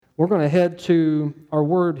We're going to head to our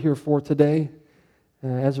word here for today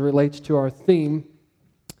as it relates to our theme.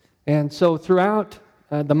 And so throughout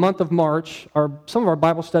the month of March, some of our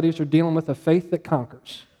Bible studies are dealing with a faith that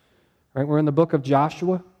conquers. Right? We're in the book of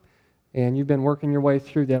Joshua, and you've been working your way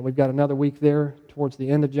through that. We've got another week there towards the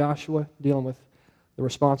end of Joshua, dealing with the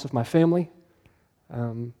response of my family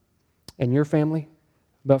and your family.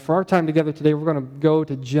 But for our time together today, we're going to go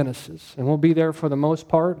to Genesis, and we'll be there for the most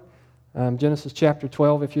part. Genesis chapter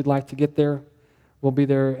 12, if you'd like to get there. We'll be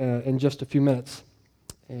there in just a few minutes.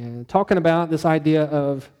 And talking about this idea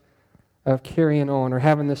of carrying on or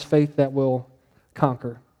having this faith that will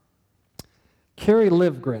conquer. Kerry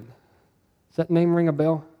Livgren. Does that name ring a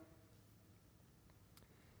bell?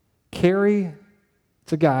 Kerry,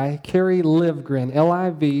 it's a guy, Kerry Livgren,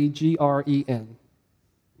 Livgren.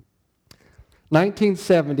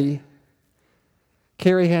 1970,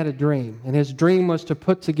 Kerry had a dream, and his dream was to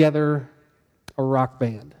put together a rock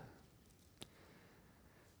band.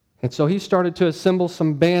 And so he started to assemble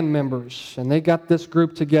some band members, and they got this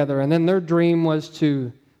group together, and then their dream was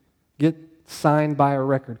to get signed by a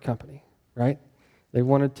record company, right? They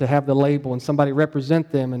wanted to have the label and somebody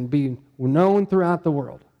represent them and be known throughout the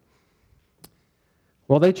world.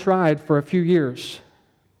 Well, they tried for a few years,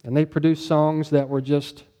 and they produced songs that were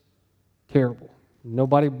just terrible.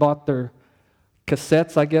 Nobody bought their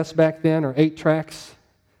cassettes, I guess, back then, or 8-tracks.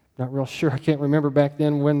 Not real sure. I can't remember back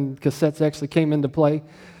then when cassettes actually came into play.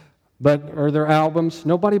 Or their albums.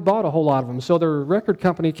 Nobody bought a whole lot of them. So their record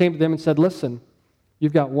company came to them and said, listen,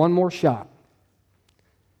 you've got one more shot.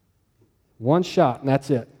 One shot, and that's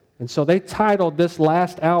it. And so they titled this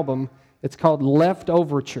last album, it's called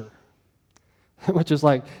Leftoverture, which is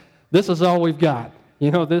like, this is all we've got.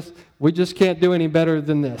 We just can't do any better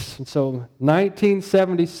than this. And so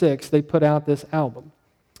 1976, they put out this album.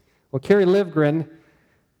 Well, Kerry Livgren,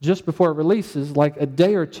 just before it releases, like a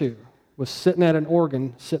day or two, was sitting at an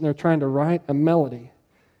organ, sitting there trying to write a melody,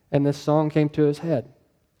 and this song came to his head,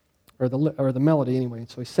 or the melody anyway.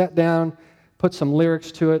 So he sat down, put some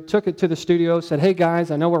lyrics to it, took it to the studio, said, hey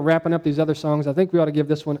guys, I know we're wrapping up these other songs. I think we ought to give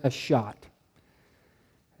this one a shot.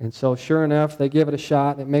 And so sure enough, they give it a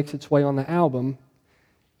shot, and it makes its way on the album.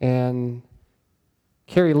 And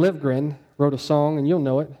Kerry Livgren wrote a song, and you'll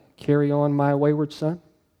know it, Carry On My Wayward Son.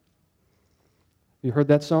 You heard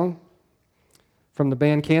that song? From the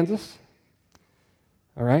band Kansas?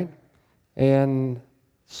 All right? And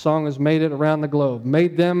the song has made it around the globe.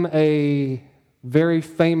 Made them a very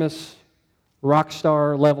famous rock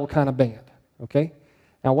star level kind of band. Okay?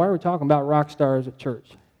 Now, why are we talking about rock stars at church?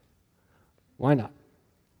 Why not?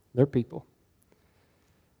 They're people.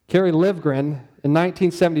 Kerry Livgren in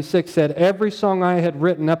 1976 said, every song I had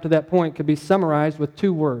written up to that point could be summarized with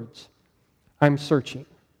 2 words. I'm searching.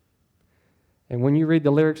 And when you read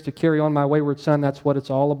the lyrics to Carry On My Wayward Son, that's what it's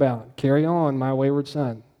all about. Carry on, my wayward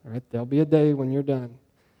son. All right? There'll be a day when you're done.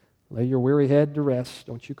 Lay your weary head to rest.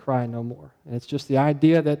 Don't you cry no more. And it's just the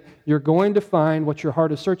idea that you're going to find what your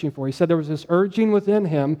heart is searching for. He said there was this urging within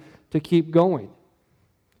him to keep going.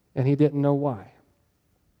 And he didn't know why.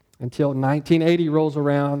 Until 1980 rolls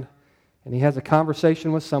around, and he has a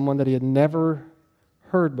conversation with someone that he had never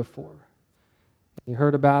heard before. He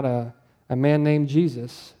heard about a man named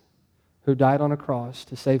Jesus who died on a cross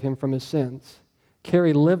to save him from his sins.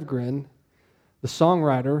 Kerry Livgren, the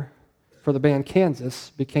songwriter for the band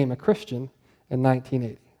Kansas, became a Christian in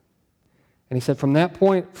 1980. And he said, from that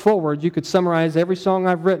point forward, you could summarize every song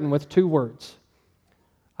I've written with 2 words.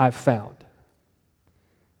 I've found.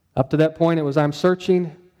 Up to that point, it was I'm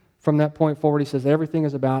searching. From that point forward, he says, everything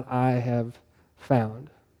is about I have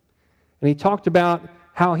found. And he talked about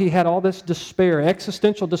how he had all this despair,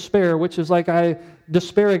 existential despair, which is like I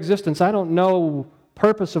despair existence. I don't know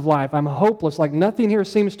purpose of life. I'm hopeless. Like nothing here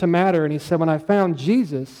seems to matter. And he said, when I found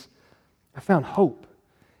Jesus, I found hope,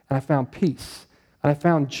 and I found peace, and I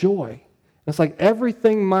found joy. And it's like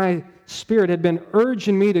everything my spirit had been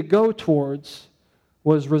urging me to go towards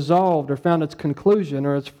was resolved or found its conclusion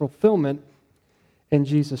or its fulfillment in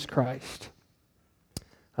Jesus Christ.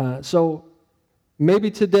 So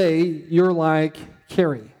maybe today you're like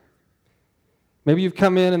Kerry. Maybe you've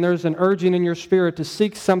come in and there's an urging in your spirit to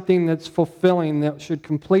seek something that's fulfilling, that should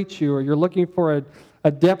complete you, or you're looking for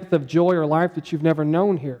a depth of joy or life that you've never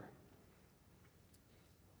known here.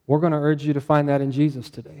 We're going to urge you to find that in Jesus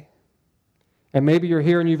today. And maybe you're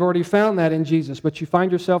here and you've already found that in Jesus, but you find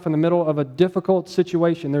yourself in the middle of a difficult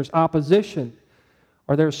situation. There's opposition,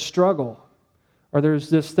 or there's struggle, or there's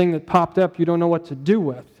this thing that popped up you don't know what to do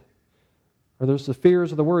with, or there's the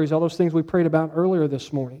fears or the worries, all those things we prayed about earlier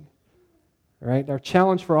this morning. All right? Our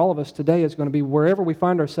challenge for all of us today is going to be wherever we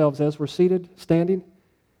find ourselves as we're seated, standing,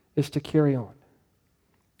 is to carry on.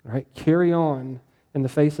 All All right? Carry on in the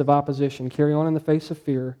face of opposition. Carry on in the face of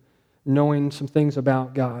fear, knowing some things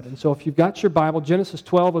about God. And so if you've got your Bible, Genesis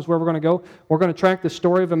 12 is where we're going to go. We're going to track the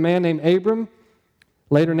story of a man named Abram,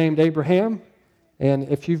 later named Abraham. And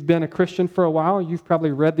if you've been a Christian for a while, you've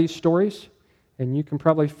probably read these stories, and you can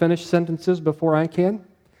probably finish sentences before I can,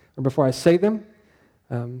 or before I say them,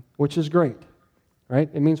 which is great, right?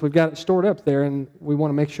 It means we've got it stored up there, and we want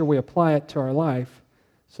to make sure we apply it to our life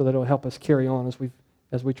so that it'll help us carry on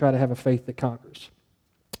as we try to have a faith that conquers.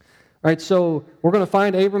 All right, so we're going to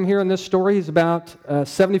find Abram here in this story. He's about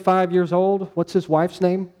 75 years old. What's his wife's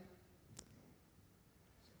name?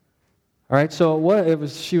 All right, so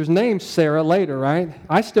she was named Sarah later, right?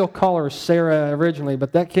 I still call her Sarah originally,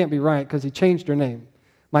 but that can't be right because he changed her name.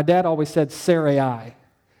 My dad always said Sarai.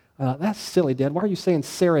 That's silly, Dad. Why are you saying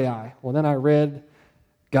Sarai? Well, then I read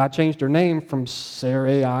God changed her name from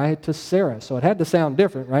Sarai to Sarah. So it had to sound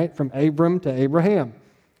different, right? From Abram to Abraham.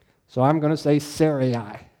 So I'm going to say Sarai,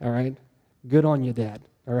 all right? Good on you, Dad,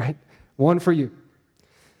 all right? One for you.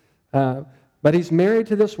 But he's married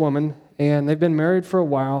to this woman, and they've been married for a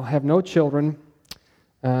while, have no children,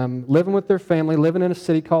 living with their family, living in a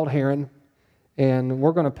city called Haran, and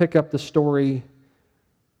we're going to pick up the story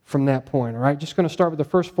from that point, all right? Just going to start with the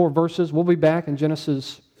first 4 verses. We'll be back in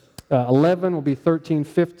Genesis 11, we'll be 13,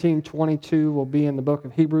 15, 22. We'll be in the book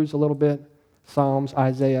of Hebrews a little bit, Psalms,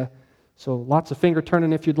 Isaiah. So lots of finger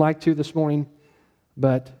turning if you'd like to this morning,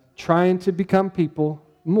 but trying to become people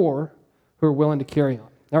more who are willing to carry on.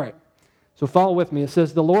 All right. So follow with me. It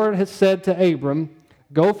says, the Lord has said to Abram,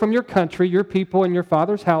 go from your country, your people, and your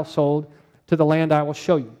father's household to the land I will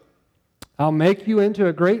show you. I'll make you into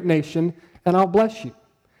a great nation, and I'll bless you.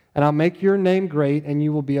 And I'll make your name great, and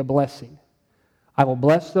you will be a blessing. I will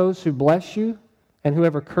bless those who bless you, and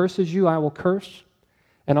whoever curses you I will curse,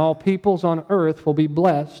 and all peoples on earth will be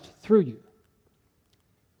blessed through you.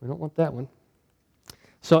 We don't want that one.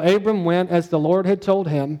 So Abram went as the Lord had told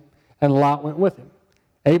him, and Lot went with him.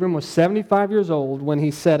 Abram was 75 years old when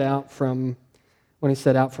he set out from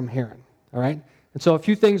Haran. All right? And so a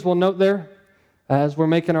few things we'll note there as we're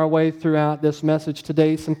making our way throughout this message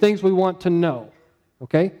today. Some things we want to know.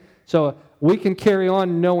 Okay? So we can carry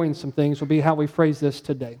on knowing some things will be how we phrase this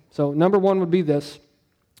today. So number 1 would be this.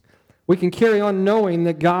 We can carry on knowing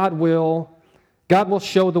that God will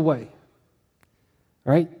show the way.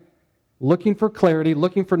 All right? Looking for clarity,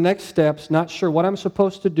 looking for next steps, not sure what I'm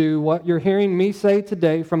supposed to do. What you're hearing me say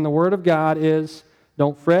today from the Word of God is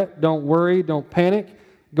don't fret, don't worry, don't panic.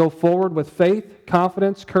 Go forward with faith,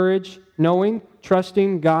 confidence, courage, knowing,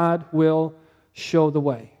 trusting God will show the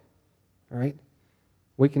way. All right?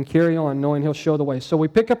 We can carry on knowing He'll show the way. So we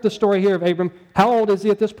pick up the story here of Abram. How old is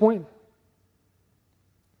he at this point?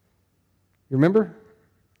 You remember?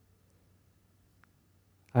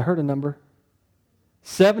 I heard a number.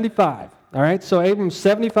 75. All right, so Abram's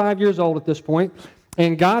 75 years old at this point,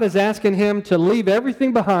 and God is asking him to leave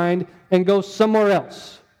everything behind and go somewhere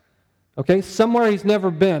else. Okay, somewhere he's never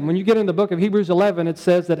been. When you get in the book of Hebrews 11, it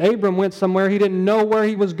says that Abram went somewhere he didn't know where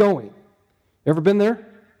he was going. You ever been there?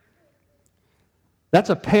 That's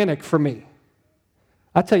a panic for me.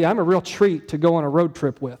 I tell you, I'm a real treat to go on a road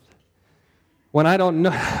trip with. When I don't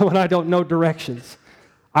know directions.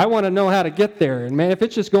 I want to know how to get there. And man, if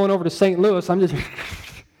it's just going over to St. Louis, I'm just,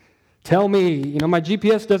 tell me, my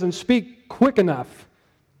GPS doesn't speak quick enough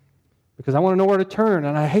because I want to know where to turn,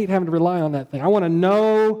 and I hate having to rely on that thing. I want to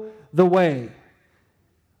know the way.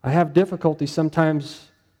 I have difficulty sometimes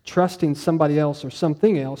trusting somebody else or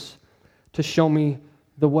something else to show me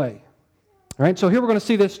the way. All right, so here we're going to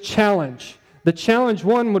see this challenge. The challenge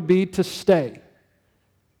 1 would be to stay.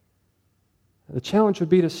 The challenge would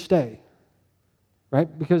be to stay. Right?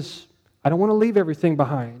 Because I don't want to leave everything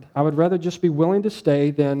behind. I would rather just be willing to stay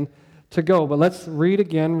than to go. But let's read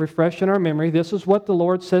again, refresh in our memory. This is what the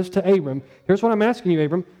Lord says to Abram. Here's what I'm asking you,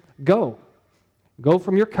 Abram. Go. Go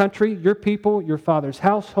from your country, your people, your father's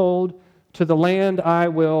household, to the land I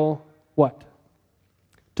will, what?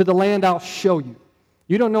 To the land I'll show you.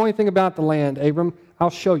 You don't know anything about the land, Abram. I'll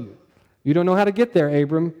show you. You don't know how to get there,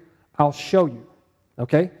 Abram. I'll show you.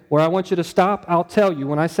 Okay? Where I want you to stop, I'll tell you.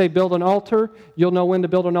 When I say build an altar, you'll know when to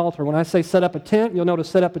build an altar. When I say set up a tent, you'll know to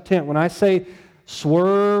set up a tent. When I say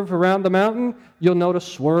swerve around the mountain, you'll know to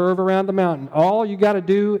swerve around the mountain. All you got to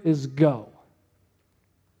do is go.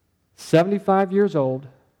 75 years old.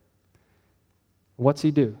 What's he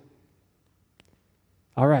do?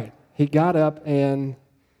 All right. He got up and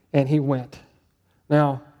he went.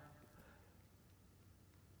 Now,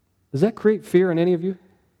 does that create fear in any of you?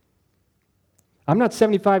 I'm not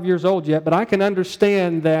 75 years old yet, but I can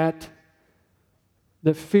understand that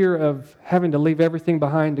the fear of having to leave everything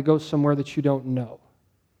behind to go somewhere that you don't know.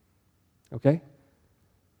 Okay?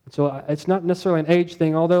 So it's not necessarily an age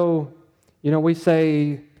thing, although, we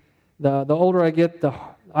say the older I get,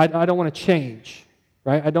 I don't want to change,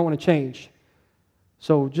 right? I don't want to change.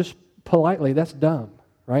 So just politely, that's dumb,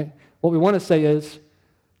 right? What we want to say is,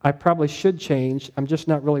 I probably should change, I'm just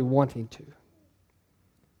not really wanting to,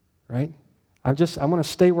 right? I want to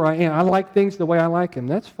stay where I am. I like things the way I like them.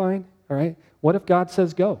 That's fine, all right? What if God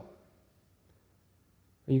says go?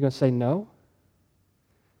 Are you going to say no?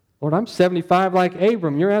 Lord, I'm 75 like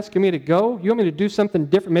Abram. You're asking me to go? You want me to do something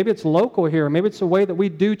different? Maybe it's local here. Maybe it's the way that we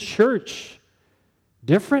do church.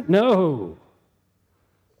 Different? No.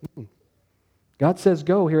 God says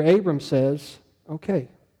go. Here Abram says, okay,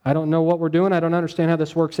 I don't know what we're doing. I don't understand how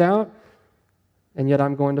this works out. And yet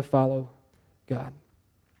I'm going to follow God.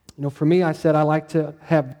 For me, I said I like to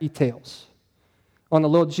have details. On the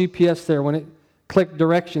little GPS there, when it click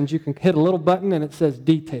directions, you can hit a little button and it says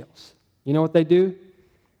details. You know what they do?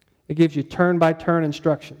 It gives you turn-by-turn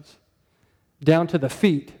instructions. Down to the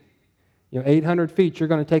feet. 800 feet, you're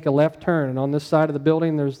going to take a left turn. And on this side of the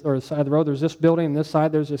building, or the side of the road, there's this building. And this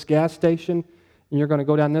side, there's this gas station. And you're going to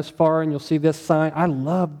go down this far, and you'll see this sign. I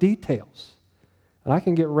love details. And I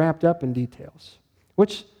can get wrapped up in details.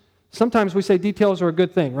 Which, sometimes we say details are a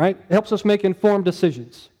good thing, right? It helps us make informed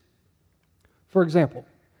decisions. For example,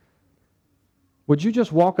 would you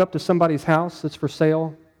just walk up to somebody's house that's for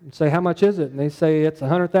sale and say, how much is it? And they say, it's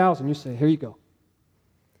 $100,000. You say, here you go.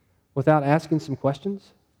 Without asking some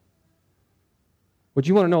questions? Would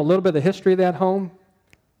you want to know a little bit of the history of that home?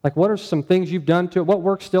 Like, what are some things you've done to it? What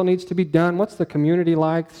work still needs to be done? What's the community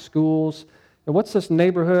like, schools? And what's this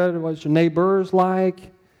neighborhood? What's your neighbors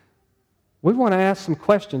like? We want to ask some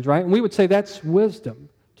questions, right? And we would say that's wisdom,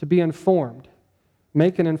 to be informed,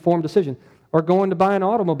 make an informed decision. Or going to buy an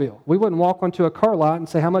automobile. We wouldn't walk onto a car lot and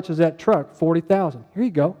say, how much is that truck? $40,000. Here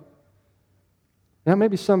you go. Now,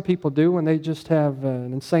 maybe some people do when they just have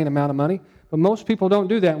an insane amount of money, but most people don't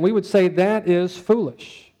do that. And we would say that is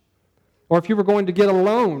foolish. Or if you were going to get a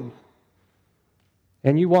loan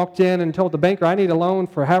and you walked in and told the banker, I need a loan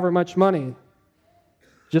for however much money,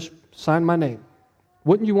 just sign my name.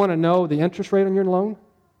 Wouldn't you want to know the interest rate on your loan?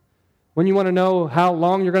 Wouldn't you want to know how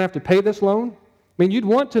long you're going to have to pay this loan? I mean, you'd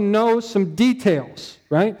want to know some details,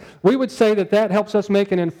 right? We would say that helps us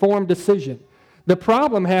make an informed decision. The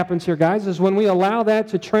problem happens here, guys, is when we allow that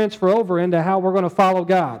to transfer over into how we're going to follow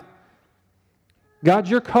God. God,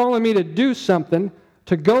 you're calling me to do something,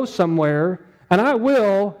 to go somewhere, and I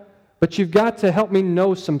will, but you've got to help me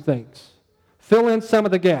know some things. Fill in some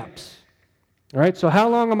of the gaps. All right, so how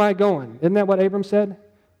long am I going? Isn't that what Abram said?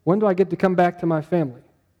 When do I get to come back to my family?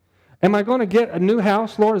 Am I going to get a new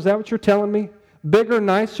house, Lord? Is that what you're telling me? Bigger,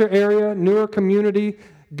 nicer area, newer community,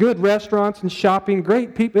 good restaurants and shopping,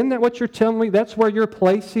 great people. Isn't that what you're telling me? That's where you're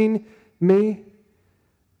placing me?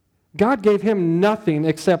 God gave him nothing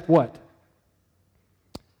except what?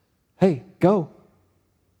 Hey, go.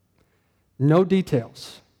 No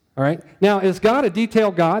details. All right? Now, is God a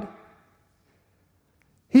detailed God?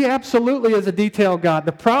 He absolutely is a detailed God.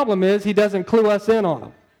 The problem is he doesn't clue us in on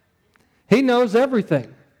him. He knows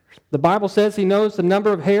everything. The Bible says he knows the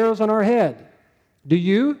number of hairs on our head. Do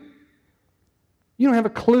you? You don't have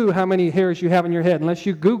a clue how many hairs you have on your head unless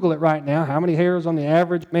you Google it right now, how many hairs on the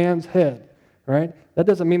average man's head, right? That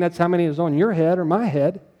doesn't mean that's how many is on your head or my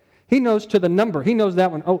head. He knows to the number. He knows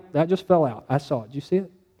that one. Oh, that just fell out. I saw it. Did you see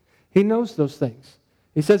it? He knows those things.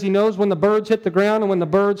 He says he knows when the birds hit the ground and when the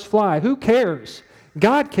birds fly. Who cares?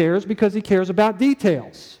 God cares because he cares about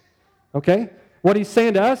details, okay? What he's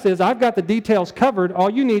saying to us is, I've got the details covered. All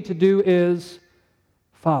you need to do is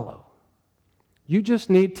follow. You just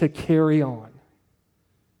need to carry on.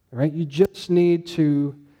 All right? You just need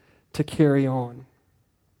to carry on.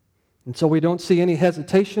 And so we don't see any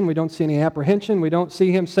hesitation. We don't see any apprehension. We don't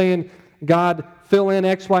see him saying, God, fill in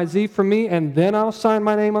X, Y, Z for me, and then I'll sign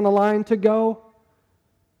my name on the line to go.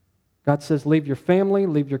 God says, leave your family,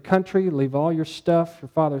 leave your country, leave all your stuff, your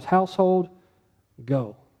father's household,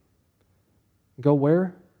 go. Go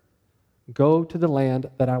where? Go to the land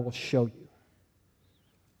that I will show you.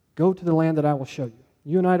 Go to the land that I will show you.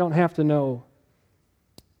 You and I don't have to know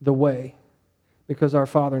the way because our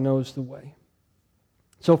Father knows the way.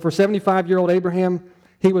 So for 75-year-old Abraham,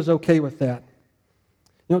 he was okay with that.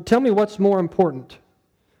 Tell me what's more important,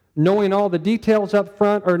 knowing all the details up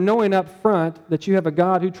front or knowing up front that you have a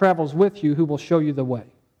God who travels with you who will show you the way.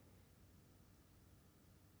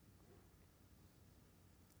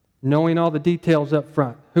 Knowing all the details up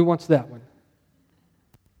front. Who wants that one?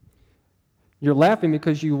 You're laughing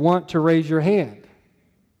because you want to raise your hand,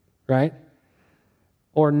 right?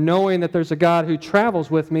 Or knowing that there's a God who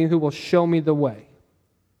travels with me who will show me the way.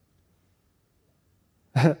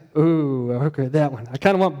 Ooh, okay, that one. I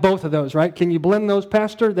kind of want both of those, right? Can you blend those,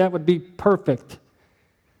 Pastor? That would be perfect.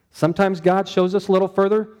 Sometimes God shows us a little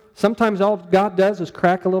further. Sometimes all God does is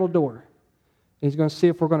crack a little door. He's going to see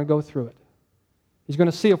if we're going to go through it. He's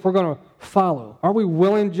going to see if we're going to follow. Are we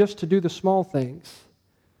willing just to do the small things?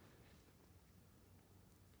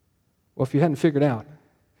 Well, if you hadn't figured out,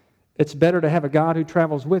 it's better to have a God who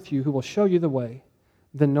travels with you, who will show you the way,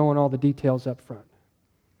 than knowing all the details up front.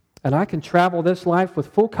 And I can travel this life with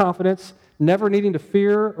full confidence, never needing to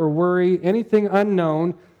fear or worry anything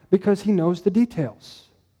unknown, because He knows the details.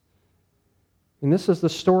 And this is the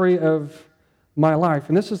story of my life.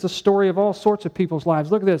 And this is the story of all sorts of people's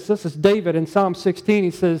lives. Look at this. This is David in Psalm 16.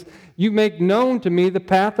 He says, "You make known to me the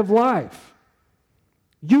path of life.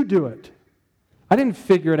 You do it. I didn't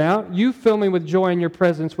figure it out. You fill me with joy in your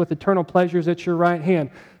presence, with eternal pleasures at your right hand."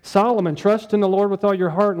 Solomon, "Trust in the Lord with all your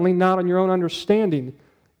heart and lean not on your own understanding.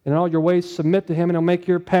 In all your ways submit to Him, and He'll make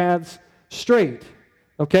your paths straight."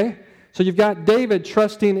 Okay? So you've got David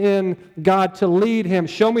trusting in God to lead him.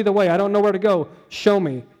 Show me the way. I don't know where to go. Show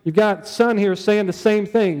me. You've got Son here saying the same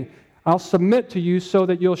thing. I'll submit to you so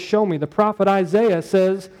that you'll show me. The prophet Isaiah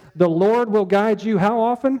says, the Lord will guide you how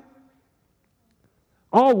often?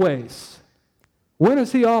 Always. When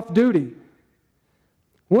is He off duty?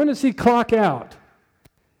 When does He clock out?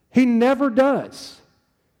 He never does.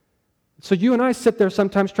 So you and I sit there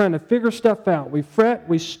sometimes trying to figure stuff out. We fret,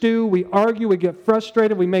 we stew, we argue, we get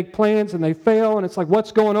frustrated, we make plans and they fail, and it's like,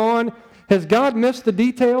 what's going on? Has God missed the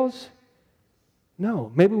details?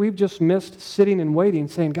 No. Maybe we've just missed sitting and waiting,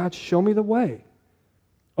 saying, God, show me the way.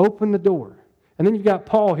 Open the door. And then you've got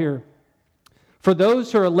Paul here. For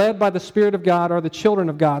those who are led by the Spirit of God are the children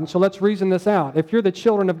of God. And so let's reason this out. If you're the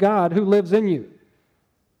children of God, who lives in you?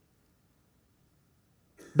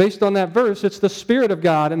 Based on that verse, it's the Spirit of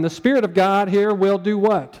God. And the Spirit of God here will do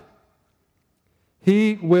what?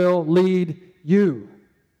 He will lead you.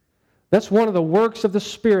 That's one of the works of the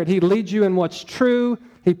Spirit. He leads you in what's true.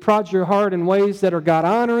 He prods your heart in ways that are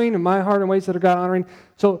God-honoring, and my heart in ways that are God-honoring.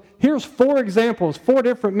 So here's 4 examples, 4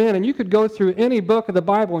 different men, and you could go through any book of the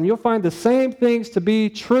Bible, and you'll find the same things to be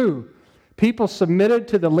true. People submitted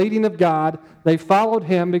to the leading of God. They followed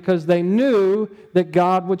Him because they knew that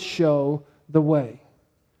God would show the way.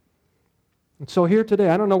 And so here today,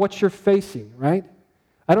 I don't know what you're facing, right?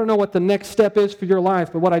 I don't know what the next step is for your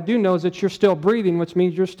life, but what I do know is that you're still breathing, which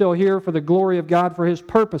means you're still here for the glory of God for His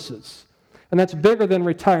purposes. And that's bigger than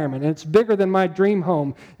retirement, and it's bigger than my dream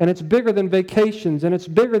home, and it's bigger than vacations, and it's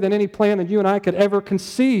bigger than any plan that you and I could ever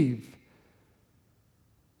conceive.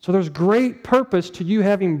 So there's great purpose to you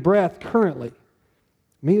having breath currently.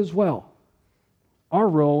 Me as well. Our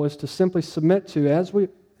role is to simply submit to, as we're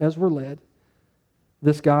led,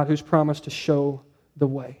 this God who's promised to show the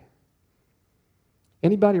way.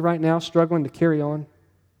 Anybody right now struggling to carry on?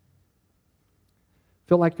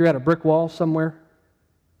 Feel like you're at a brick wall somewhere?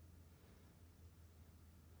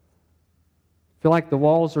 Feel like the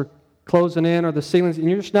walls are closing in or the ceilings, and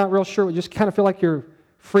you're just not real sure. You just kind of feel like you're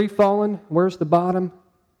free falling. Where's the bottom?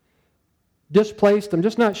 Displaced. I'm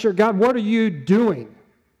just not sure. God, what are you doing?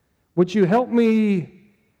 Would you help me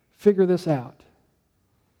figure this out?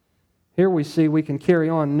 Here we see we can carry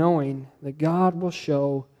on knowing that God will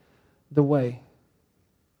show the way.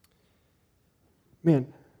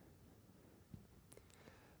 Man,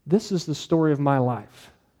 this is the story of my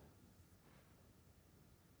life.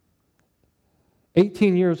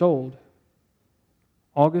 18 years old,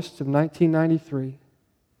 August of 1993.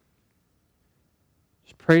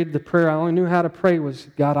 Just prayed the prayer I only knew how to pray was,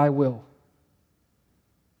 God, I will.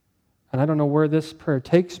 And I don't know where this prayer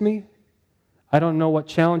takes me. I don't know what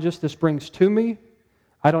challenges this brings to me.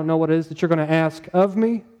 I don't know what it is that you're going to ask of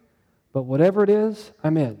me. But whatever it is,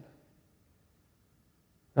 I'm in.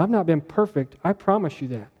 I've not been perfect. I promise you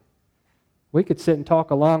that. We could sit and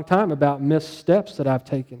talk a long time about missteps that I've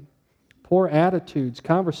taken. Poor attitudes,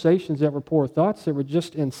 conversations that were poor, thoughts that were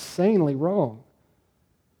just insanely wrong.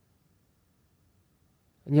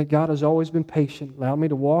 And yet God has always been patient, allowed me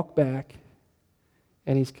to walk back,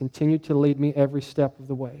 and He's continued to lead me every step of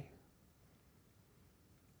the way.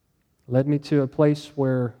 Led me to a place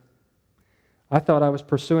where I thought I was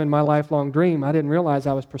pursuing my lifelong dream. I didn't realize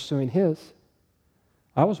I was pursuing His.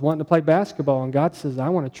 I was wanting to play basketball, and God says, I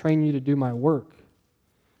want to train you to do my work.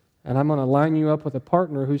 And I'm going to line you up with a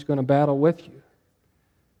partner who's going to battle with you.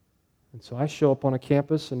 And so I show up on a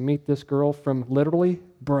campus and meet this girl from literally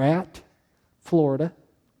Brat, Florida.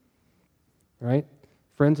 Right?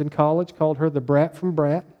 Friends in college called her the Brat from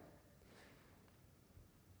Brat.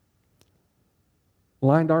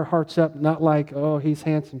 Lined our hearts up, not like, oh, he's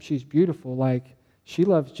handsome, she's beautiful, like, she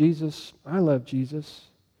loves Jesus, I love Jesus.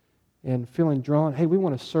 and feeling drawn, hey, we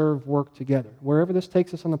want to serve, work together. Wherever this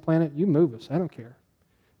takes us on the planet, you move us. I don't care.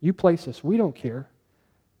 You place us. We don't care.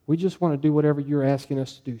 We just want to do whatever you're asking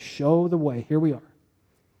us to do. Show the way. Here we are.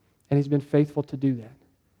 And he's been faithful to do that.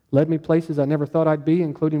 Led me places I never thought I'd be,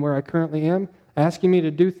 including where I currently am. Asking me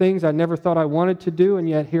to do things I never thought I wanted to do, and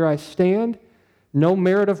yet here I stand. No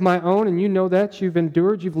merit of my own, and you know that. You've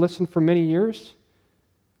endured. You've listened for many years.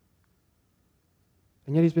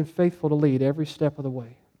 And yet he's been faithful to lead every step of the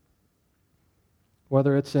way.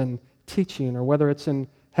 Whether it's in teaching or whether it's in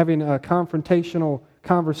having a confrontational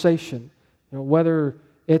conversation, whether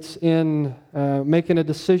it's in making a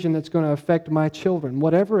decision that's going to affect my children.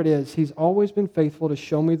 Whatever it is, he's always been faithful to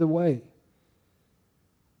show me the way.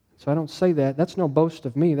 So I don't say that. That's no boast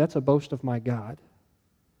of me. That's a boast of my God.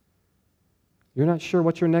 You're not sure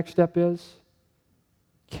what your next step is?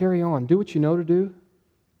 Carry on. Do what you know to do.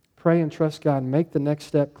 Pray and trust God and make the next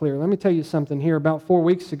step clear. Let me tell you something here. About 4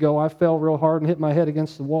 weeks ago, I fell real hard and hit my head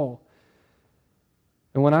against the wall.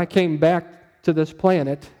 And when I came back to this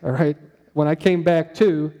planet, all right, when I came back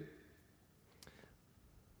to,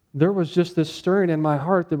 there was just this stirring in my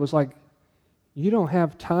heart that was like, you don't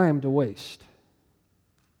have time to waste.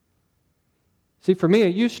 See, for me,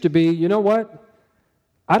 it used to be, you know what?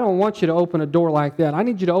 I don't want you to open a door like that. I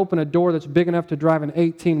need you to open a door that's big enough to drive an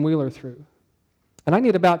 18-wheeler through. And I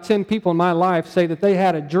need about 10 people in my life say that they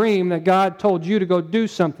had a dream that God told you to go do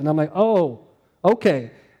something. I'm like, oh,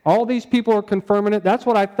 okay. All these people are confirming it. That's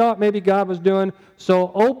what I thought maybe God was doing.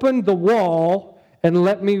 So open the wall and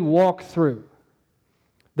let me walk through.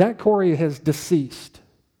 That Corey has deceased.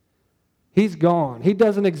 He's gone. He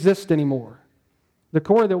doesn't exist anymore. The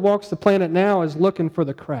Corey that walks the planet now is looking for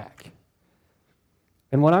the crack.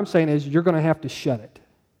 And what I'm saying is you're going to have to shut it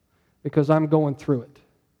because I'm going through it.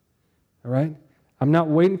 All right? I'm not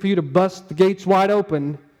waiting for you to bust the gates wide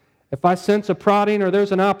open. If I sense a prodding or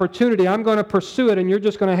there's an opportunity, I'm going to pursue it, and you're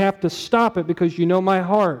just going to have to stop it because you know my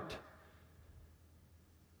heart.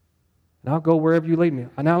 And I'll go wherever you lead me.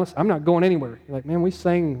 Now, listen, I'm not going anywhere. You're like, man, we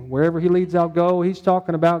sang wherever he leads, I'll go. He's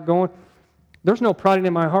talking about going. There's no prodding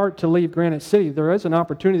in my heart to leave Granite City. There is an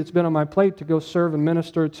opportunity that's been on my plate to go serve and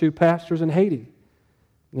minister to pastors in Haiti.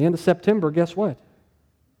 In the end of September, guess what?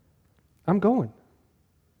 I'm going.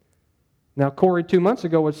 Now, Corey 2 months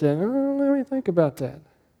ago was saying, oh, let me think about that.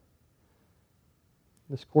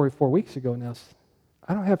 This Corey 4 weeks ago now,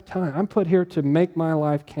 I don't have time. I'm put here to make my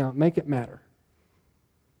life count, make it matter.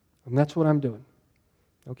 And that's what I'm doing.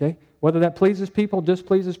 Okay? Whether that pleases people,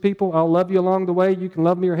 displeases people, I'll love you along the way. You can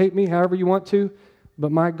love me or hate me, however you want to.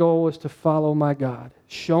 But my goal is to follow my God.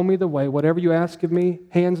 Show me the way. Whatever you ask of me,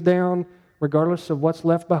 hands down, regardless of what's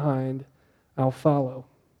left behind, I'll follow.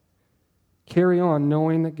 Carry on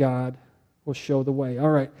knowing that God will show the way. All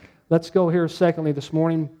right, let's go here secondly this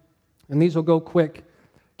morning, and these will go quick.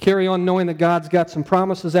 Carry on knowing that God's got some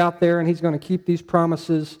promises out there, and he's going to keep these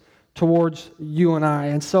promises towards you and I.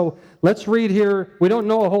 And so let's read here. We don't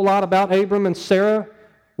know a whole lot about Abram and Sarah.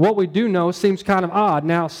 What we do know seems kind of odd.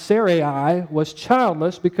 Now, Sarai was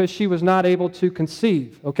childless because she was not able to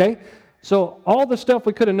conceive, okay? So all the stuff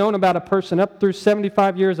we could have known about a person up through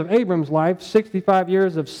 75 years of Abram's life, 65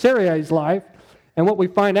 years of Sarai's life, and what we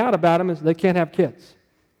find out about them is they can't have kids.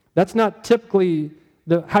 That's not typically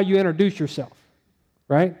how you introduce yourself,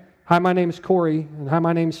 right? Hi, my name is Corey, and hi,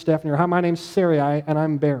 my name is Stephanie, or hi, my name is Sarai, and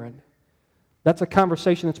I'm barren. That's a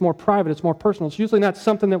conversation that's more private, it's more personal. It's usually not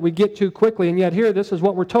something that we get to quickly, and yet here, this is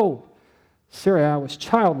what we're told. Sarai was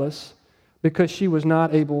childless because she was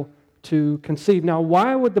not able to conceive. Now,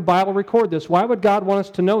 why would the Bible record this? Why would God want us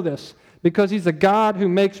to know this? Because he's a God who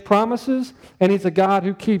makes promises, and he's a God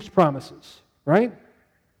who keeps promises. Right?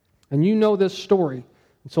 And you know this story.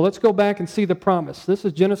 So let's go back and see the promise. This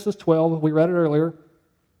is Genesis 12. We read it earlier.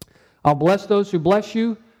 I'll bless those who bless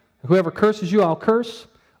you. Whoever curses you, I'll curse.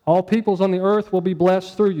 All peoples on the earth will be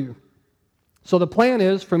blessed through you. So the plan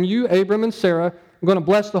is, from you, Abram and Sarah, I'm going to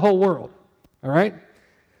bless the whole world. All right?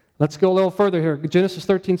 Let's go a little further here. Genesis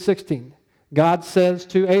 13:16. God says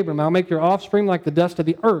to Abram, I'll make your offspring like the dust of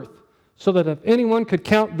the earth, so that if anyone could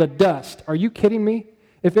count the dust, are you kidding me?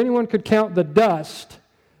 If anyone could count the dust,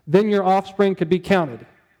 then your offspring could be counted.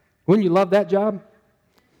 Wouldn't you love that job?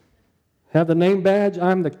 Have the name badge,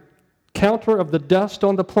 I'm the counter of the dust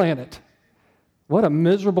on the planet. What a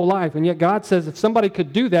miserable life. And yet God says if somebody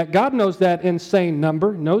could do that, God knows that insane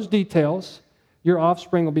number, knows details, your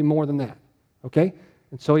offspring will be more than that. Okay?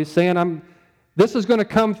 And so he's saying, this is going to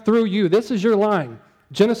come through you. This is your line.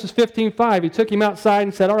 Genesis 15:5, he took him outside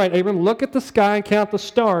and said, all right, Abram, look at the sky and count the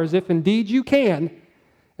stars, if indeed you can.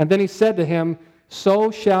 And then he said to him, so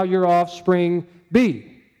shall your offspring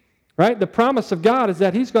be. Right? The promise of God is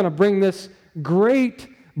that he's going to bring this great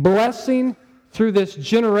blessing through this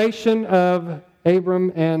generation of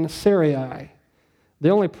Abram and Sarai. The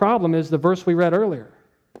only problem is the verse we read earlier.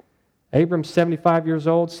 Abram's 75 years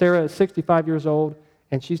old, Sarah is 65 years old,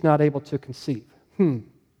 and she's not able to conceive. All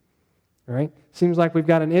right? Seems like we've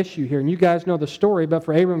got an issue here. And you guys know the story, but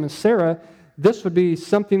for Abram and Sarah, this would be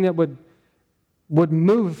something that would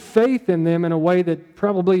move faith in them in a way that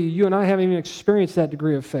probably you and I haven't even experienced that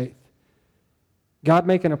degree of faith. God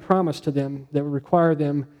making a promise to them that would require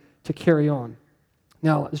them to carry on.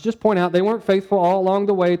 Now, let's just point out, they weren't faithful all along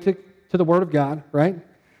the way to the Word of God, right?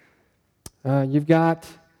 You've got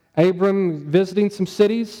Abram visiting some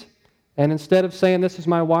cities, and instead of saying, this is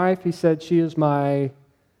my wife, he said, she is my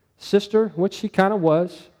sister, which she kind of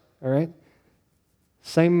was, all right?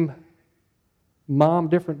 Same mom,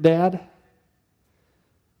 different dad.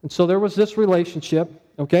 And so there was this relationship,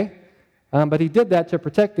 okay? But he did that to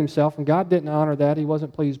protect himself, and God didn't honor that. He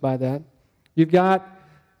wasn't pleased by that. You've got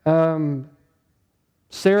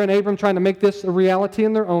Sarah and Abram trying to make this a reality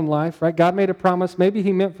in their own life, right? God made a promise. Maybe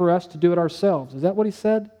he meant for us to do it ourselves. Is that what he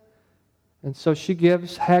said? And so she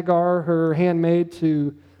gives Hagar, her handmaid,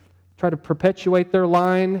 to try to perpetuate their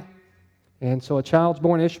line. And so a child's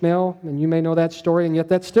born, Ishmael, and you may know that story, and yet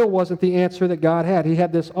that still wasn't the answer that God had. He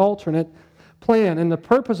had this alternate plan, and the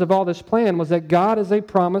purpose of all this plan was that God is a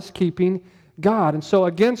promise-keeping God. And so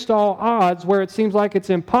against all odds, where it seems like it's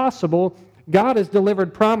impossible, God has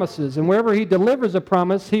delivered promises, and wherever he delivers a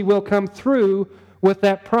promise, he will come through with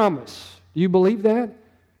that promise. Do you believe that?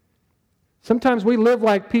 Sometimes we live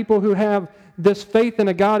like people who have this faith in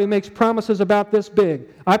a God who makes promises about this big.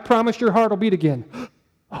 I promise your heart will beat again.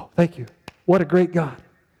 Oh, thank you. What a great God.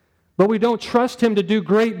 But we don't trust him to do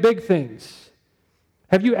great big things.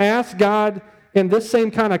 Have you asked God in this same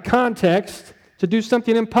kind of context to do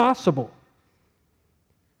something impossible?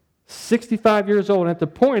 65 years old, and at the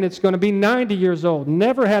point it's going to be 90 years old,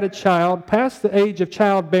 never had a child, past the age of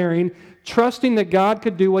childbearing, trusting that God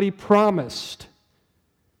could do what he promised.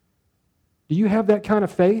 Do you have that kind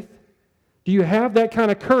of faith? Do you have that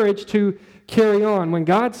kind of courage to carry on? When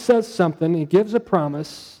God says something, he gives a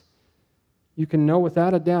promise, you can know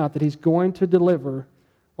without a doubt that he's going to deliver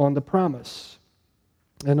on the promise.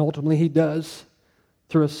 And ultimately he does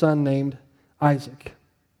through a son named Isaac.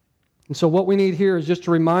 And so what we need here is just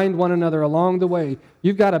to remind one another along the way,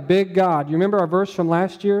 you've got a big God. You remember our verse from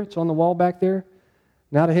last year? It's on the wall back there.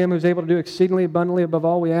 Now to him who's able to do exceedingly abundantly above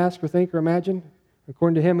all we ask or think or imagine,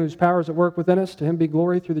 according to him whose power is at work within us, to him be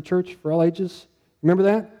glory through the church for all ages. Remember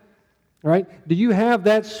that? All right? Do you have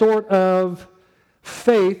that sort of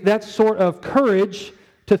faith, that sort of courage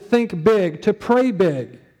to think big, to pray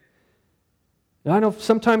big? Now, I know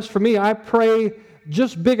sometimes for me, I pray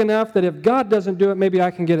just big enough that if God doesn't do it, maybe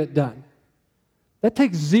I can get it done. That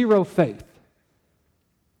takes zero faith.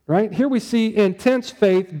 Right? Here we see intense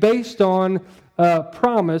faith based on a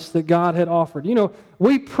promise that God had offered. You know,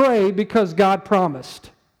 we pray because God promised.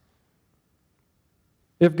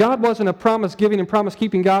 If God wasn't a promise-giving and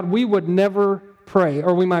promise-keeping God, we would never pray.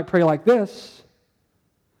 Or we might pray like this.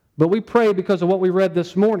 But we pray because of what we read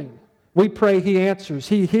this morning. We pray he answers,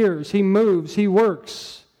 he hears, he moves, he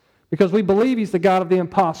works. Because we believe he's the God of the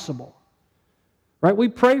impossible. Right? We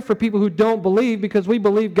pray for people who don't believe because we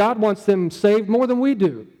believe God wants them saved more than we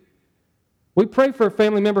do. We pray for a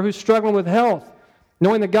family member who's struggling with health,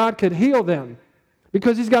 knowing that God could heal them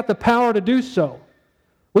because he's got the power to do so.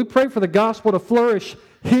 We pray for the gospel to flourish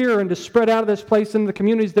here and to spread out of this place in the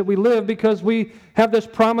communities that we live because we have this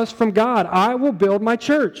promise from God. I will build my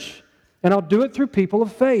church, and I'll do it through people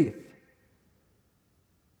of faith.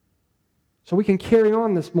 So we can carry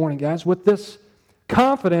on this morning, guys, with this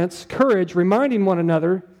confidence, courage, reminding one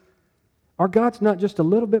another, our God's not just a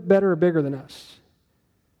little bit better or bigger than us.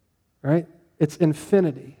 Right? It's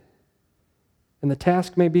infinity. And the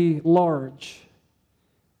task may be large,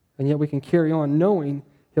 and yet we can carry on knowing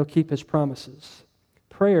he'll keep his promises.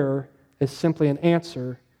 Prayer is simply an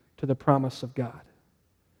answer to the promise of God.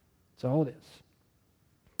 That's all it is.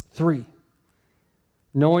 3,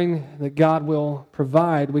 knowing that God will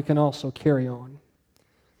provide, we can also carry on.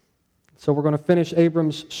 So we're going to finish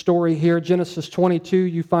Abram's story here. Genesis 22,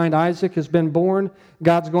 you find Isaac has been born.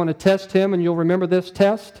 God's going to test him, and you'll remember this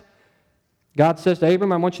test. God says to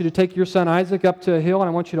Abram, I want you to take your son Isaac up to a hill, and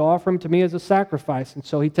I want you to offer him to me as a sacrifice. And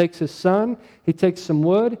so he takes his son, he takes some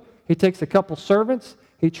wood, he takes a couple servants,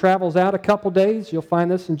 he travels out a couple days. You'll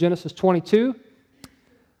find this in Genesis 22.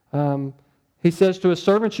 He says to his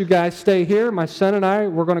servants, you guys stay here. My son and I,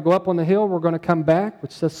 we're going to go up on the hill. We're going to come back,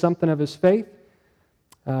 which says something of his faith.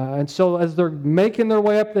 And so as they're making their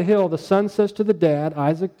way up the hill, the son says to the dad,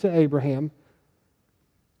 Isaac to Abraham,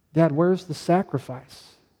 Dad, where's the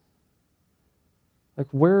sacrifice? Like,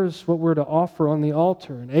 where's what we're to offer on the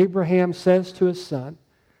altar? And Abraham says to his son,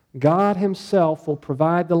 God himself will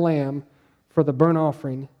provide the lamb for the burnt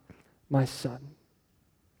offering, my son.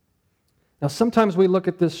 Now, sometimes we look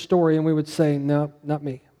at this story and we would say, no, not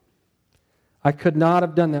me. I could not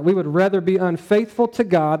have done that. We would rather be unfaithful to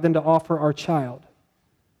God than to offer our child.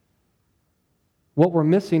 What we're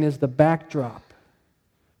missing is the backdrop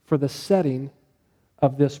for the setting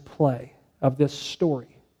of this play, of this story.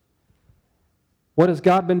 What has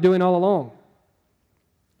God been doing all along?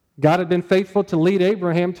 God had been faithful to lead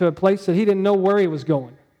Abraham to a place that he didn't know where he was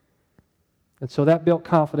going. And so that built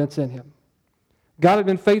confidence in him. God had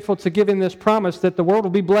been faithful to give him this promise that the world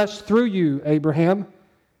will be blessed through you, Abraham,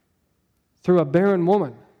 through a barren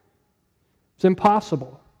woman. It's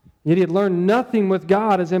impossible. Yet he had learned nothing with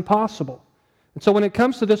God is impossible. And so when it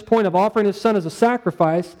comes to this point of offering his son as a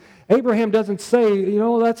sacrifice, Abraham doesn't say,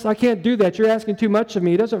 I can't do that. You're asking too much of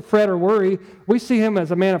me. He doesn't fret or worry. We see him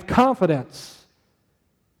as a man of confidence.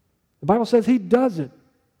 The Bible says he does it.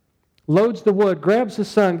 Loads the wood, grabs his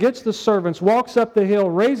son, gets the servants, walks up the hill,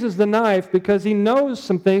 raises the knife because he knows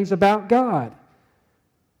some things about God.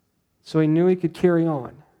 So he knew he could carry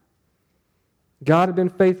on. God had been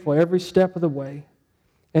faithful every step of the way.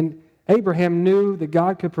 And Abraham knew that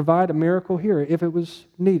God could provide a miracle here if it was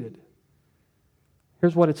needed.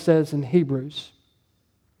 Here's what it says in Hebrews.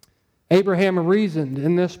 Abraham reasoned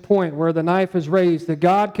in this point where the knife is raised that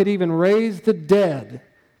God could even raise the dead.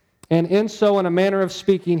 And in a manner of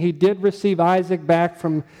speaking, he did receive Isaac back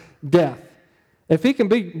from death. If he can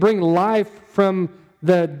bring life from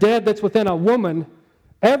the dead that's within a woman,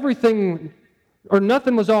 everything or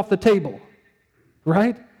nothing was off the table.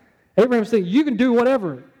 Right? Abraham's saying, you can do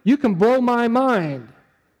whatever. You can blow my mind.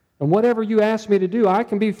 And whatever you ask me to do, I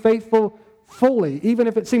can be faithful fully, even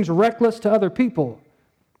if it seems reckless to other people,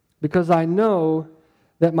 because I know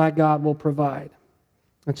that my God will provide.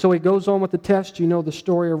 And so he goes on with the test. You know the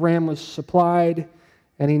story. A ram was supplied,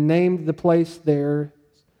 and he named the place there,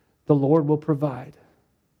 the Lord will provide.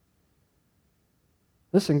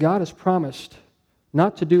 Listen, God has promised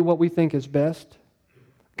not to do what we think is best.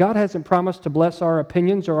 God hasn't promised to bless our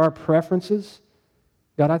opinions or our preferences.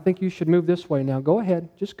 God, I think you should move this way now. Go ahead.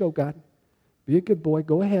 Just go, God. Be a good boy.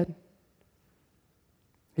 Go ahead.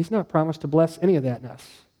 He's not promised to bless any of that in us.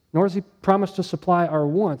 Nor has he promised to supply our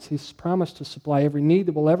wants. He's promised to supply every need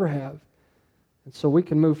that we'll ever have. And so we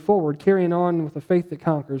can move forward, carrying on with a faith that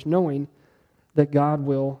conquers, knowing that God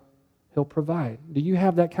he'll provide. Do you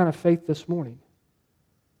have that kind of faith this morning?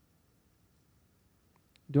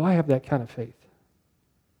 Do I have that kind of faith?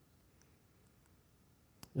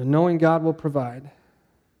 And knowing God will provide.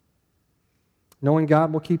 Knowing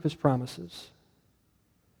God will keep his promises.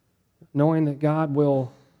 Knowing that God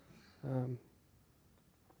will...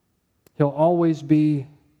 He'll always be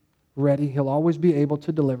ready. He'll always be able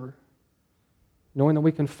to deliver. Knowing that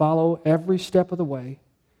we can follow every step of the way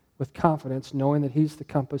with confidence, knowing that he's the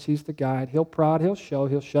compass, he's the guide. He'll prod, he'll show,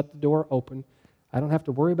 he'll shut the door open. I don't have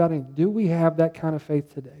to worry about anything. Do we have that kind of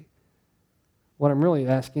faith today? What I'm really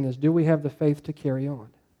asking is, do we have the faith to carry on?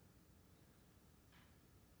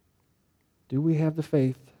 Do we have the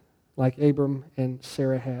faith like Abram and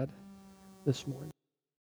Sarah had this morning?